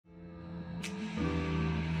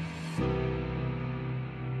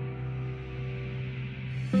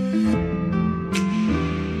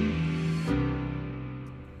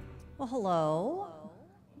Well, hello.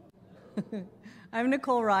 I'm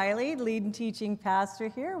Nicole Riley, lead and teaching pastor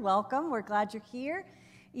here. Welcome. We're glad you're here,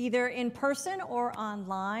 either in person or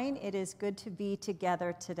online. It is good to be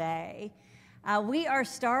together today. We are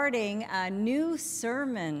starting a new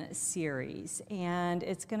sermon series, and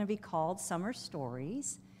it's going to be called Summer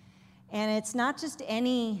Stories. And it's not just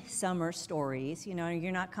any summer stories. You know,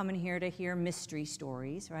 you're not coming here to hear mystery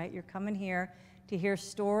stories, right? You're coming here to hear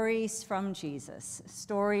stories from Jesus,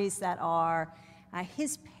 stories that are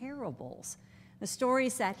his parables, the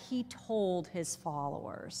stories that he told his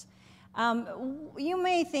followers. You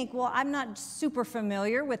may think, well, I'm not super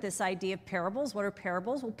familiar with this idea of parables. What are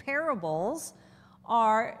parables? Well, parables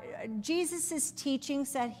are Jesus'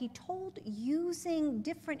 teachings that he told using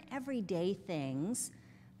different everyday things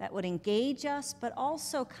that would engage us, but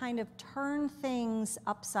also kind of turn things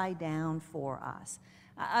upside down for us.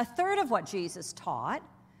 A third of what Jesus taught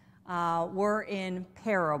were in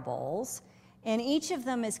parables, and each of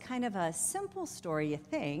them is kind of a simple story, you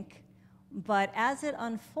think, but as it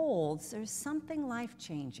unfolds, there's something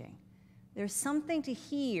life-changing. There's something to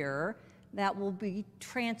hear that will be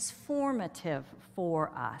transformative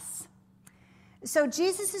for us. So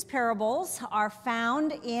Jesus' parables are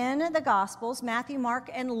found in the Gospels, Matthew, Mark,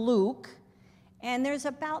 and Luke, and there's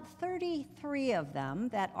about 33 of them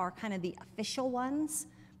that are kind of the official ones,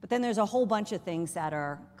 but then there's a whole bunch of things that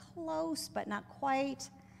are close but not quite.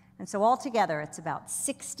 And so altogether, it's about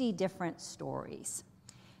 60 different stories.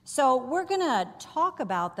 So we're going to talk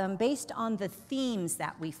about them based on the themes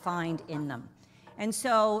that we find in them. And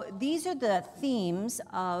so these are the themes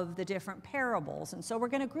of the different parables. And so we're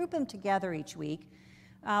going to group them together each week.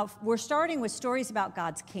 We're starting with stories about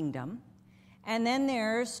God's kingdom. And then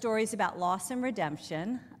there's stories about loss and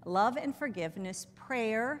redemption, love and forgiveness,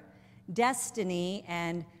 prayer, destiny,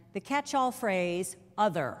 and the catch-all phrase,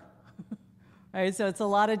 other. Right, so it's a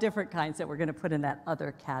lot of different kinds that we're going to put in that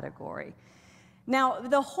other category. Now,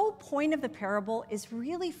 the whole point of the parable is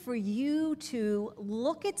really for you to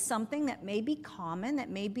look at something that may be common, that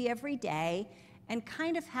may be every day, and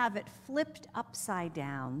kind of have it flipped upside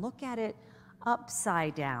down. Look at it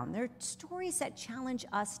upside down. They're stories that challenge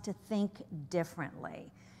us to think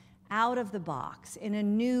differently, out of the box, in a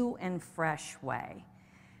new and fresh way.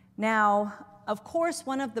 Now, of course,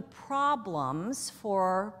 one of the problems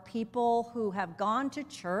for people who have gone to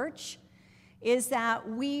church is that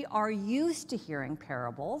we are used to hearing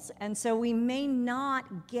parables, and so we may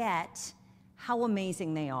not get how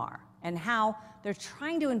amazing they are and how they're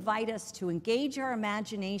trying to invite us to engage our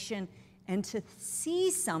imagination and to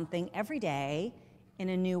see something every day in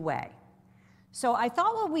a new way. So I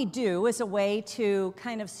thought what we do as a way to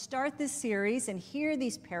kind of start this series and hear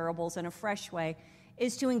these parables in a fresh way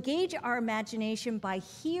is to engage our imagination by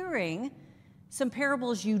hearing some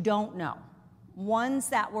parables you don't know. Ones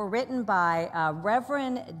that were written by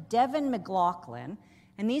Reverend Devin McLaughlin,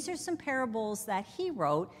 and these are some parables that he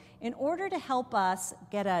wrote in order to help us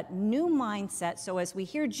get a new mindset, so as we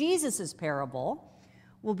hear Jesus' parable,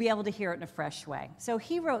 we'll be able to hear it in a fresh way. So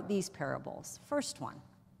he wrote these parables. First one: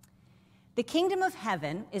 the kingdom of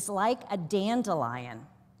heaven is like a dandelion,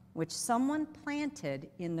 which someone planted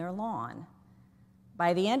in their lawn.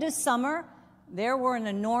 By the end of summer, there were an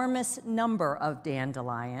enormous number of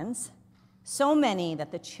dandelions, so many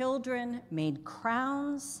that the children made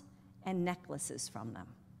crowns and necklaces from them.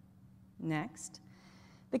 Next,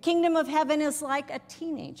 the kingdom of heaven is like a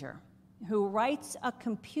teenager who writes a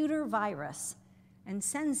computer virus and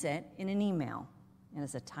sends it in an email. It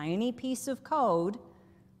is a tiny piece of code,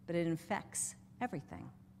 but it infects everything.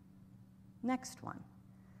 Next one,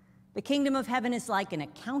 the kingdom of heaven is like an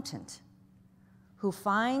accountant who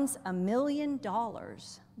finds $1 million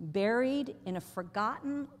buried in a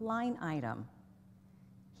forgotten line item.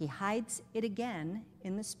 He hides it again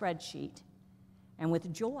in the spreadsheet, and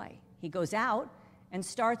with joy, he goes out and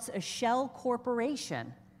starts a shell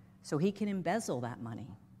corporation so he can embezzle that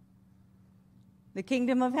money. The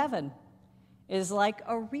kingdom of heaven is like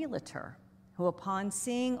a realtor who, upon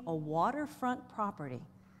seeing a waterfront property,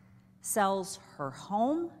 sells her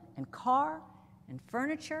home and car and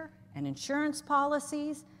furniture and insurance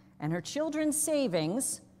policies and her children's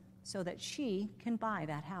savings so that she can buy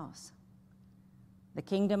that house. The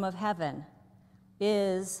kingdom of heaven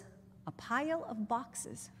is a pile of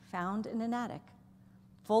boxes found in an attic,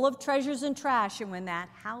 full of treasures and trash, and when that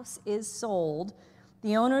house is sold,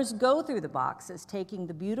 the owners go through the boxes, taking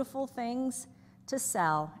the beautiful things to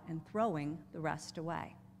sell and throwing the rest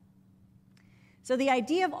away. So the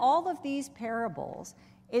idea of all of these parables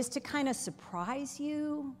is to kind of surprise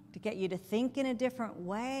you, to get you to think in a different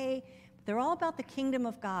way. They're all about the kingdom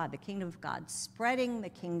of God spreading, the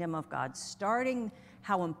kingdom of God starting,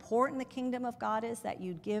 how important the kingdom of God is, that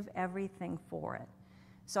you'd give everything for it.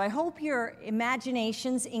 So I hope your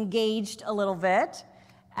imagination's engaged a little bit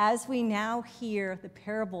as we now hear the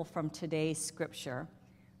parable from today's scripture,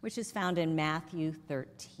 which is found in Matthew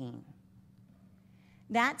 13.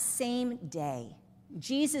 That same day,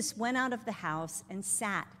 Jesus went out of the house and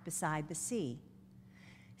sat beside the sea.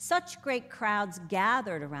 Such great crowds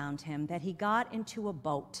gathered around him that he got into a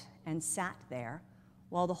boat and sat there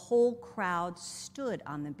while the whole crowd stood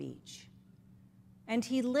on the beach. And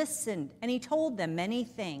he listened, and he told them many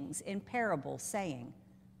things in parables, saying,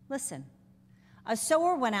 "Listen, a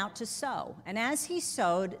sower went out to sow, and as he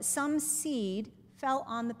sowed, some seed fell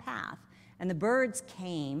on the path, and the birds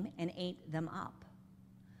came and ate them up.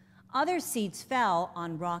 Other seeds fell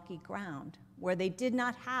on rocky ground, where they did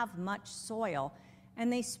not have much soil,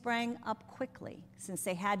 and they sprang up quickly, since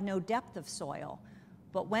they had no depth of soil.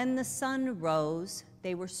 But when the sun rose,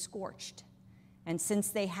 they were scorched, and since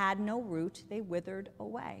they had no root, they withered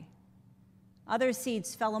away. Other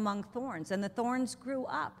seeds fell among thorns, and the thorns grew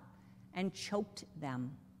up and choked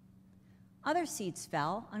them. Other seeds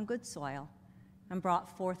fell on good soil and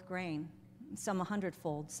brought forth grain, some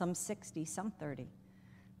 100-fold, some 60, some 30.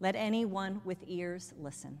 Let anyone with ears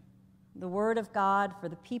listen." The word of God for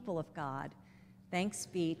the people of God. Thanks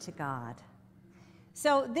be to God.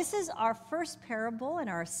 So this is our first parable in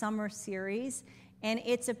our summer series, and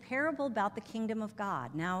it's a parable about the kingdom of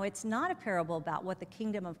God. Now, it's not a parable about what the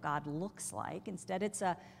kingdom of God looks like. Instead, it's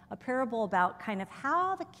a parable about kind of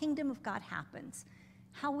how the kingdom of God happens,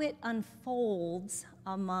 how it unfolds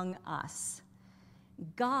among us.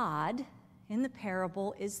 God, in the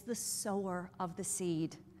parable, is the sower of the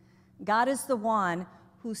seed. God is the one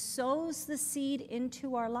who sows the seed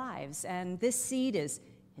into our lives, and this seed is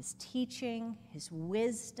his teaching, his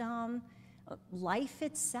wisdom, life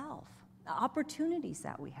itself, the opportunities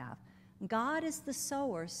that we have. God is the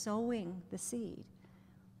sower sowing the seed.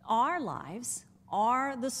 Our lives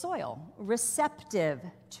are the soil, receptive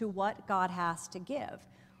to what God has to give.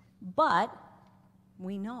 But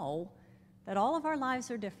we know that all of our lives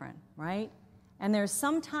are different, right? And there's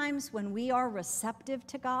sometimes when we are receptive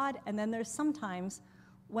to God, and then there's sometimes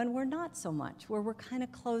when we're not so much, where we're kind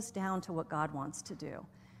of closed down to what God wants to do.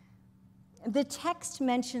 The text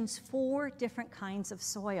mentions 4 different kinds of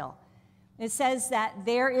soil. It says that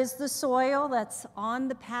there is the soil that's on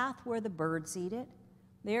the path where the birds eat it.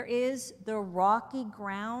 There is the rocky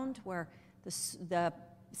ground where the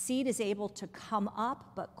seed is able to come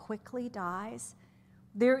up but quickly dies.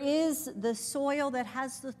 There is the soil that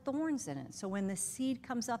has the thorns in it. So when the seed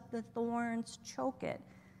comes up, the thorns choke it.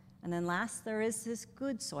 And then last, there is this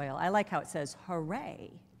good soil. I like how it says,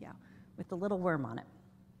 hooray, with the little worm on it.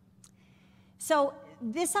 So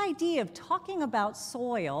this idea of talking about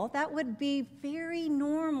soil, that would be very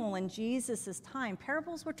normal in Jesus' time.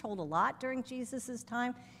 Parables were told a lot during Jesus'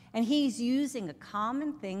 time, and he's using a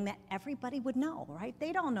common thing that everybody would know, right?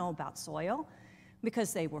 They'd all know about soil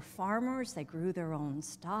because they were farmers, they grew their own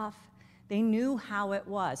stuff. They knew how it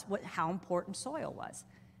was, how important soil was.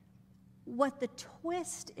 What the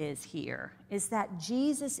twist is here is that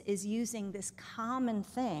Jesus is using this common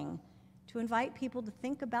thing to invite people to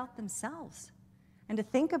think about themselves and to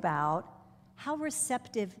think about how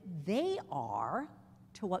receptive they are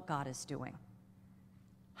to what God is doing,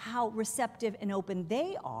 how receptive and open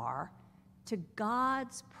they are to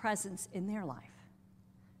God's presence in their life.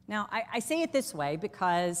 Now, I say it this way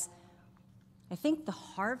because I think the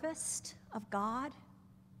harvest of God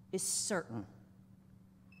is certain,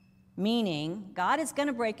 meaning God is going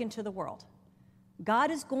to break into the world.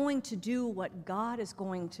 God is going to do what God is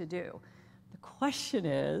going to do. The question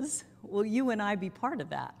is, will you and I be part of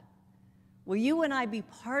that? Will you and I be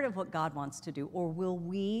part of what God wants to do, or will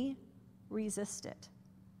we resist it?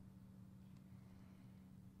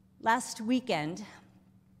 Last weekend,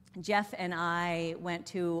 Jeff and I went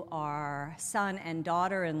to our son and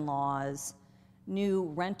daughter-in-law's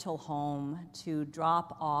new rental home to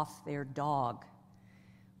drop off their dog.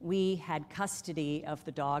 We had custody of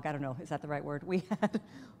the dog. I don't know, is that the right word? We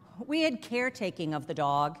had caretaking of the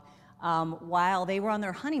dog while they were on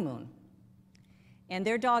their honeymoon. And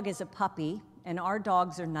their dog is a puppy, and our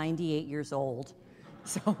dogs are 98 years old.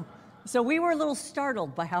 So we were a little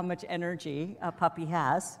startled by how much energy a puppy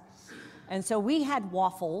has. And so we had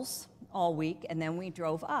Waffles all week, and then we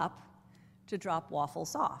drove up to drop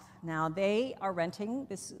Waffles off. Now, they are renting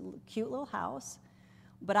this cute little house,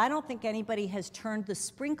 but I don't think anybody has turned the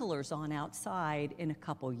sprinklers on outside in a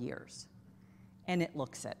couple years, and it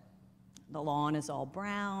looks it. The lawn is all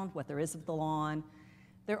brown, what there is of the lawn.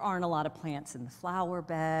 There aren't a lot of plants in the flower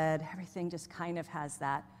bed. Everything just kind of has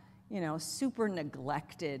that, super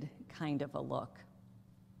neglected kind of a look.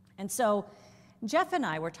 And so Jeff and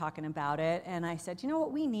I were talking about it, and I said, you know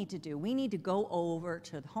what we need to do? We need to go over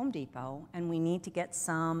to the Home Depot, and we need to get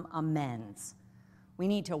some amends. We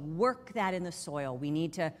need to work that in the soil. We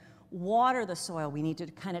need to water the soil. We need to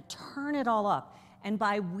kind of turn it all up. And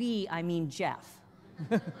by we, I mean Jeff.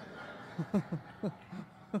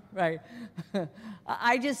 Right.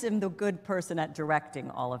 I just am the good person at directing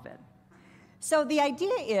all of it. So the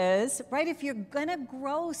idea is, right, if you're going to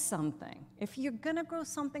grow something,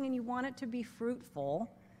 and you want it to be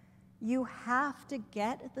fruitful, you have to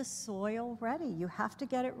get the soil ready. You have to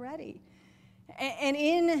get it ready. And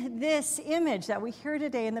in this image that we hear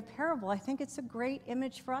today in the parable, I think it's a great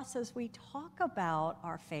image for us as we talk about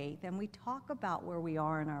our faith and we talk about where we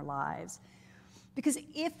are in our lives. Because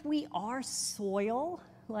if we are soil,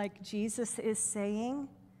 like Jesus is saying,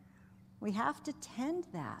 we have to tend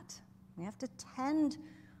that. We have to tend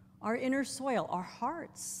our inner soil, our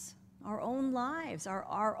hearts, our own lives,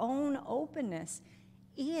 our own openness,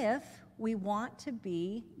 if we want to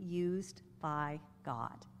be used by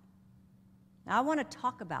God. Now, I want to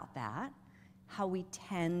talk about that, how we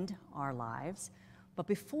tend our lives. But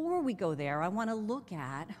before we go there, I want to look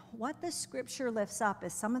at what the Scripture lifts up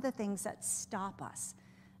as some of the things that stop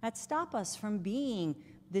us from being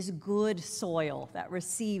this good soil that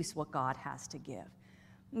receives what God has to give.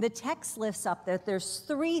 The text lifts up that there's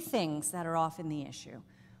three things that are often the issue.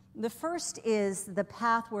 The first is the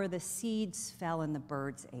path where the seeds fell and the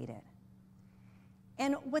birds ate it.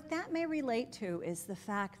 And what that may relate to is the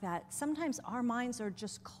fact that sometimes our minds are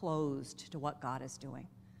just closed to what God is doing.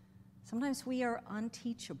 Sometimes we are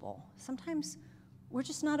unteachable. Sometimes we're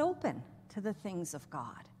just not open to the things of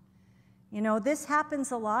God. This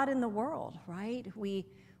happens a lot in the world, right?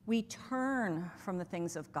 We turn from the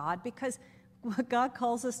things of God because what God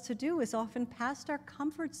calls us to do is often past our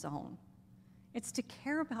comfort zone. It's to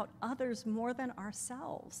care about others more than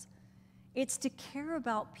ourselves. It's to care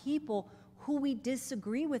about people who we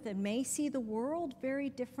disagree with and may see the world very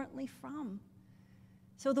differently from.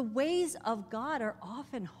 So the ways of God are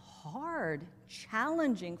often hard,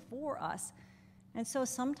 challenging for us. And so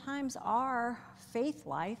sometimes our faith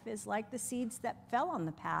life is like the seeds that fell on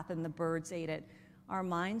the path and the birds ate it. Our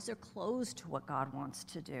minds are closed to what God wants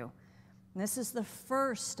to do. And this is the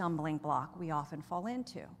first stumbling block we often fall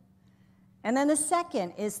into. And then the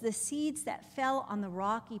second is the seeds that fell on the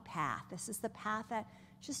rocky path. This is the path that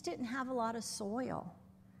just didn't have a lot of soil.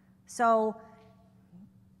 So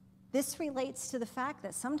this relates to the fact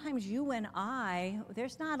that sometimes you and I,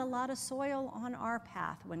 there's not a lot of soil on our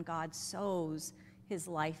path when God sows his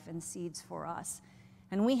life and seeds for us.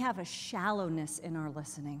 And we have a shallowness in our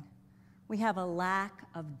listening. We have a lack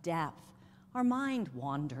of depth. Our mind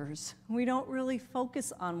wanders. We don't really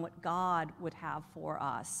focus on what God would have for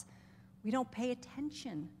us. We don't pay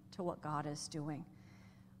attention to what God is doing.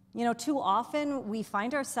 Too often we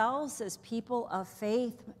find ourselves as people of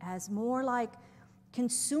faith as more like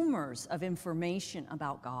consumers of information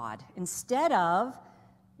about God instead of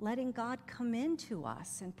letting God come into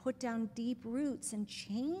us and put down deep roots and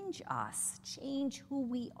change us, change who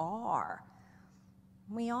we are.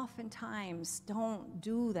 We oftentimes don't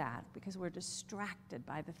do that because we're distracted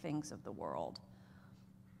by the things of the world.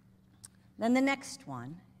 Then the next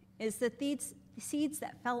one is the seeds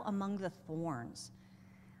that fell among the thorns.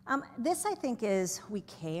 This, I think, is we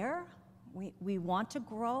care, we want to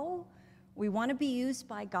grow, we want to be used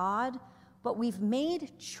by God, but we've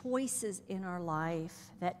made choices in our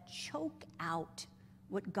life that choke out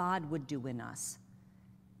what God would do in us.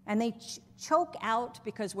 And they choke out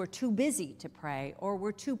because we're too busy to pray, or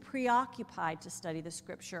we're too preoccupied to study the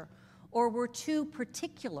Scripture, or we're too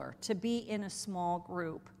particular to be in a small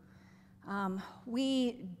group.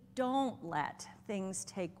 We don't let things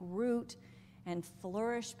take root and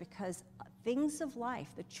flourish because things of life,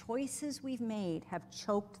 the choices we've made, have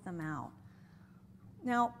choked them out.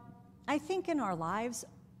 Now, I think in our lives,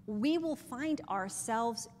 we will find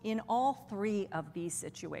ourselves in all three of these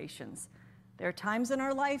situations. There are times in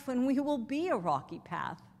our life when we will be a rocky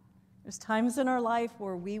path. There's times in our life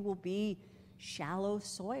where we will be shallow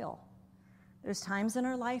soil. There's times in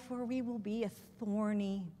our life where we will be a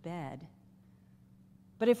thorny bed.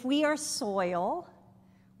 But if we are soil,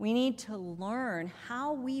 we need to learn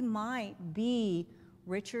how we might be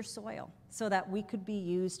richer soil so that we could be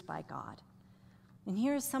used by God. And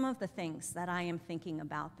here's some of the things that I am thinking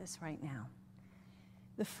about this right now.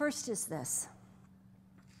 The first is this.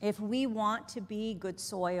 If we want to be good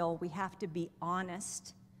soil, we have to be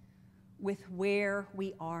honest with where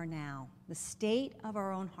we are now, the state of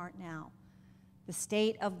our own heart now, the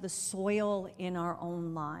state of the soil in our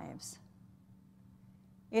own lives.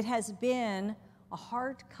 It has been a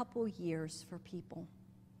hard couple years for people.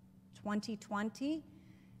 2020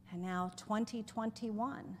 and now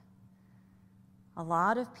 2021. A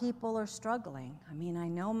lot of people are struggling. I mean, I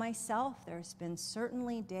know myself, there's been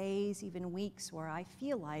certainly days, even weeks, where I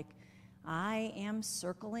feel like I am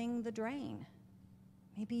circling the drain.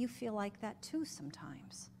 Maybe you feel like that too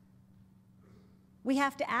sometimes. We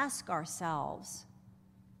have to ask ourselves,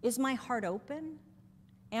 is my heart open?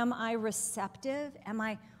 Am I receptive? Am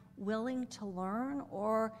I willing to learn?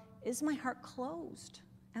 Or is my heart closed?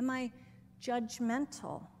 Am I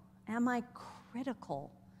judgmental? Am I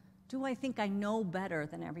critical? Do I think I know better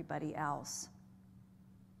than everybody else?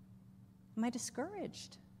 Am I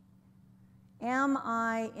discouraged? Am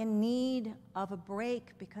I in need of a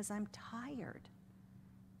break because I'm tired?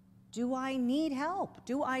 Do I need help?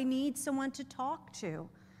 Do I need someone to talk to?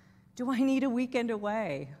 Do I need a weekend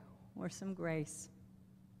away or some grace?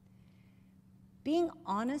 Being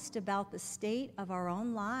honest about the state of our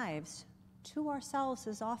own lives to ourselves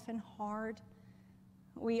is often hard.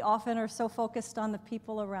 We often are so focused on the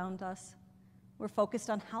people around us. We're focused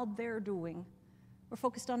on how they're doing. We're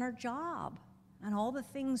focused on our job and all the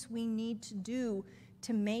things we need to do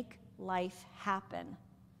to make life happen.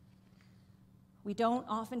 We don't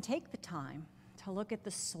often take the time to look at the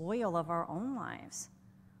soil of our own lives.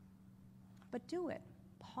 But do it.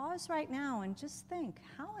 Pause right now and just think,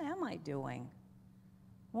 how am I doing?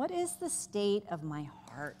 What is the state of my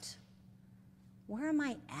heart? Where am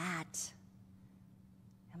I at?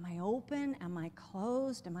 Am I open? Am I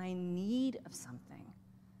closed? Am I in need of something?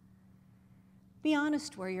 Be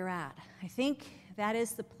honest where you're at. I think that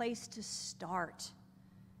is the place to start.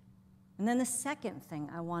 And then the second thing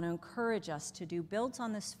I want to encourage us to do builds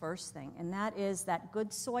on this first thing, and that is that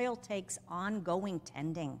good soil takes ongoing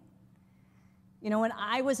tending. You know, when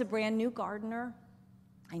I was a brand new gardener,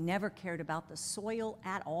 I never cared about the soil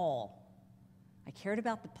at all. I cared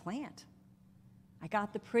about the plant. I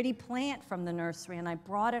got the pretty plant from the nursery and I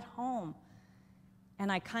brought it home.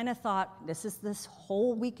 And I kind of thought, this is this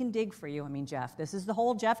hole we can dig for you. I mean, Jeff, this is the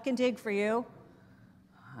hole Jeff can dig for you.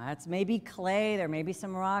 That's maybe clay, there may be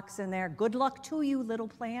some rocks in there. Good luck to you, little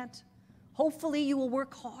plant. Hopefully you will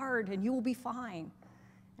work hard and you will be fine.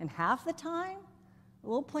 And half the time, the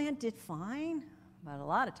little plant did fine, but a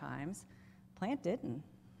lot of times, the plant didn't.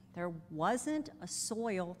 There wasn't a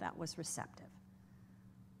soil that was receptive.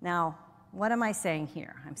 Now, what am I saying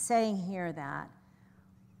here? I'm saying here that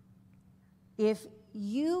if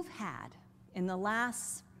you've had, in the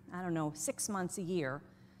last, 6 months, a year,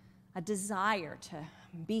 a desire to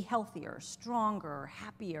be healthier, stronger,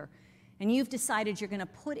 happier, and you've decided you're going to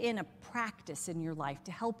put in a practice in your life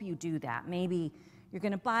to help you do that. Maybe you're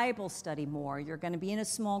going to Bible study more, you're going to be in a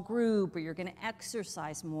small group, or you're going to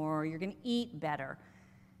exercise more, or you're going to eat better.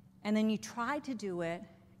 And then you tried to do it,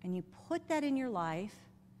 and you put that in your life,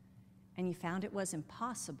 and you found it was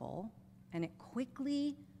impossible, and it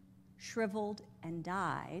quickly shriveled and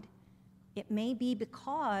died. It may be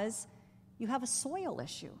because you have a soil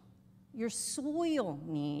issue. Your soil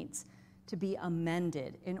needs to be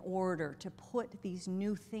amended in order to put these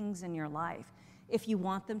new things in your life if you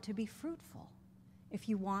want them to be fruitful, if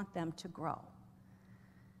you want them to grow.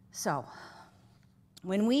 So,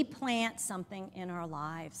 when we plant something in our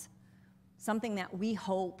lives, something that we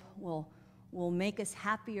hope will make us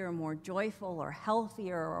happier, more joyful, or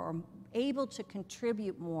healthier, or able to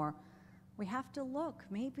contribute more, we have to look.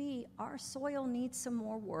 Maybe our soil needs some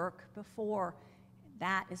more work before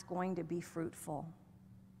that is going to be fruitful.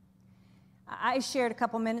 I shared a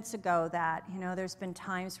couple minutes ago that, there's been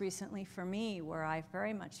times recently for me where I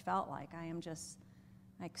very much felt like I am just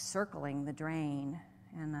like circling the drain.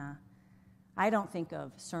 And I don't think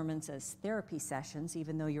of sermons as therapy sessions,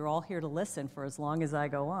 even though you're all here to listen for as long as I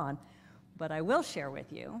go on. But I will share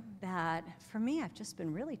with you that for me, I've just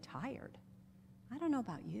been really tired. I don't know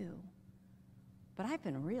about you, but I've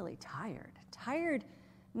been really tired. Tired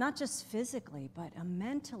not just physically, but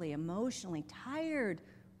mentally, emotionally, tired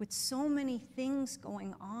with so many things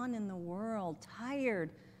going on in the world,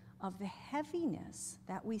 tired of the heaviness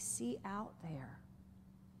that we see out there.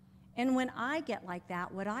 And when I get like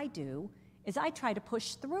that, what I do is I try to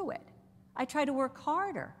push through it. I try to work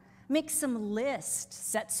harder, make some lists,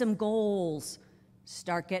 set some goals,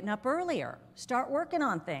 start getting up earlier, start working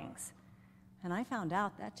on things. And I found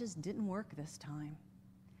out that just didn't work this time.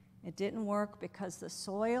 It didn't work because the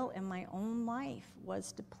soil in my own life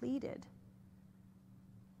was depleted.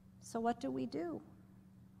 So what do?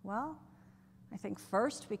 Well, I think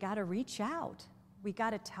first we got to reach out. We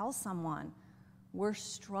got to tell someone we're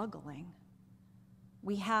struggling.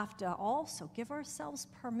 We have to also give ourselves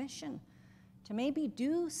permission to maybe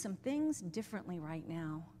do some things differently right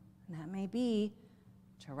now. And that may be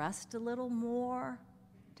to rest a little more,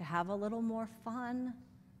 to have a little more fun,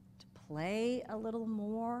 to play a little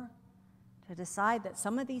more, to decide that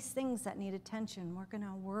some of these things that need attention, we're going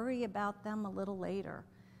to worry about them a little later.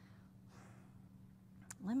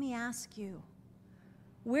 Let me ask you,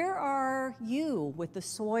 where are you with the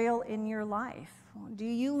soil in your life? Do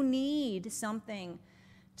you need something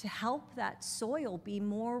to help that soil be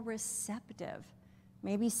more receptive?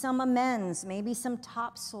 Maybe some amends, maybe some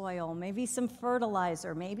topsoil, maybe some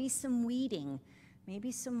fertilizer, maybe some weeding,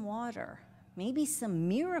 maybe some water, maybe some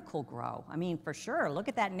Miracle-Gro. I mean, for sure, look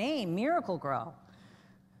at that name, Miracle-Gro.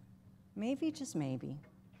 Maybe, just maybe,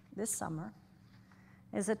 this summer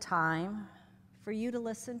is a time for you to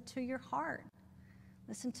listen to your heart.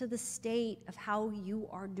 Listen to the state of how you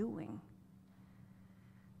are doing.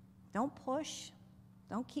 Don't push.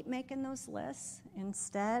 Don't keep making those lists.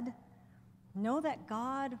 Instead, know that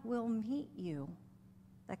God will meet you,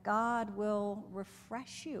 that God will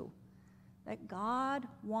refresh you, that God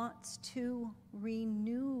wants to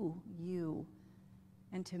renew you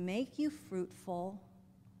and to make you fruitful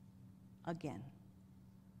again.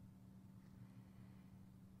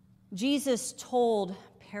 Jesus told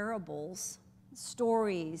parables,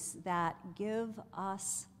 stories that give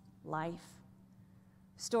us life,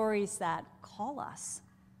 stories that call us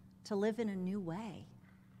to live in a new way,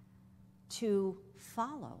 to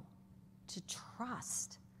follow, to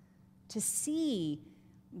trust, to see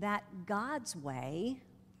that God's way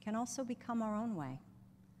can also become our own way.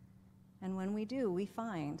 And when we do, we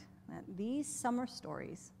find that these summer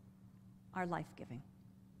stories are life-giving.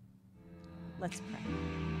 Let's pray.